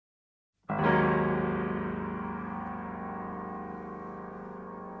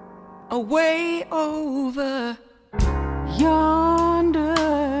away over yonder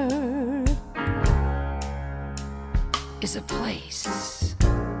is a place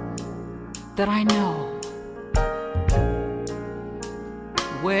that I know,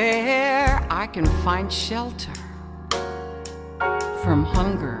 where I can find shelter from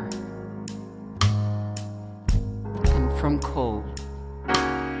hunger and from cold.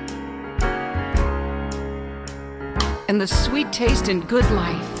 And the sweet taste and good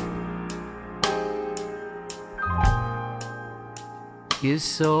life is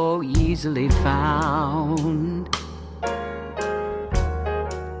so easily found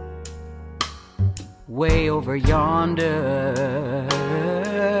way over yonder.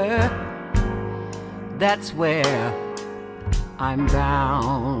 That's where I'm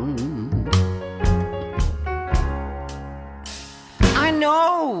bound. I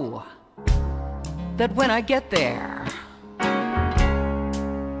know that when I get there,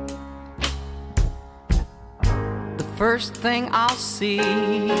 the first thing I'll see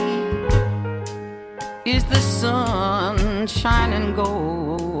is the sun shining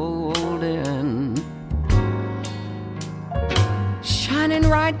golden, shining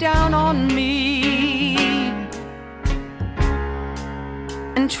right down on me,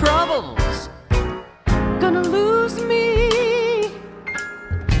 and trouble's gonna lose me,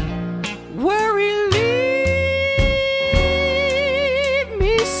 worry leave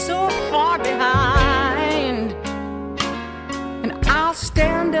me so far behind, and I'll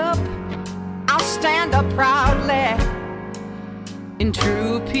stand up proudly in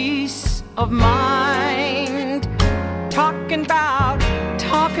true peace of mind, talking about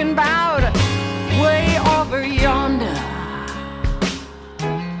way over yonder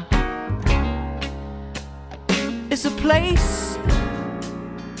is a place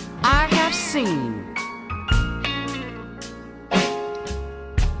I have seen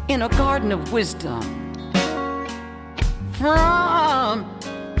in a garden of wisdom from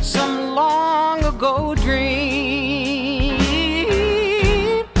some long ago dream.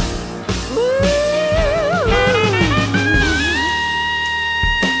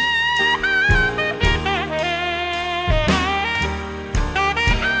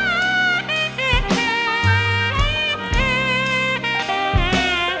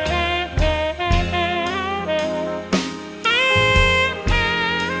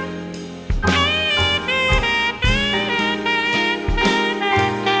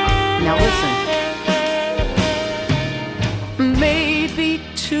 Now listen, maybe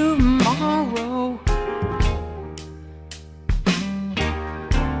tomorrow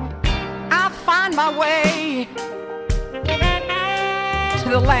I'll find my way to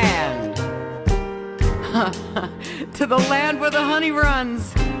the land, to the land where the honey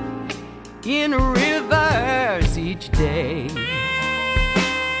runs in rivers each day,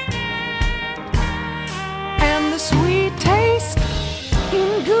 and the sweet taste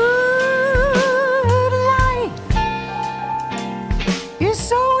in good life is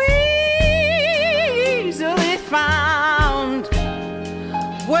so easily found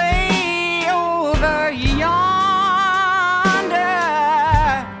way over yonder.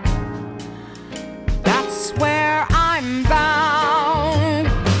 That's where I'm bound,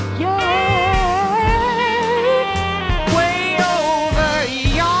 yeah, way over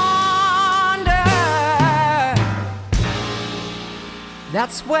yonder.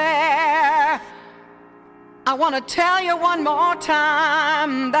 That's where I want to tell you one more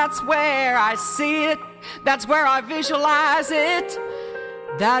time. That's where I see it. That's where I visualize it.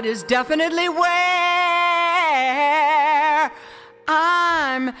 That is definitely where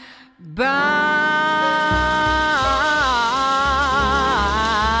I'm bound.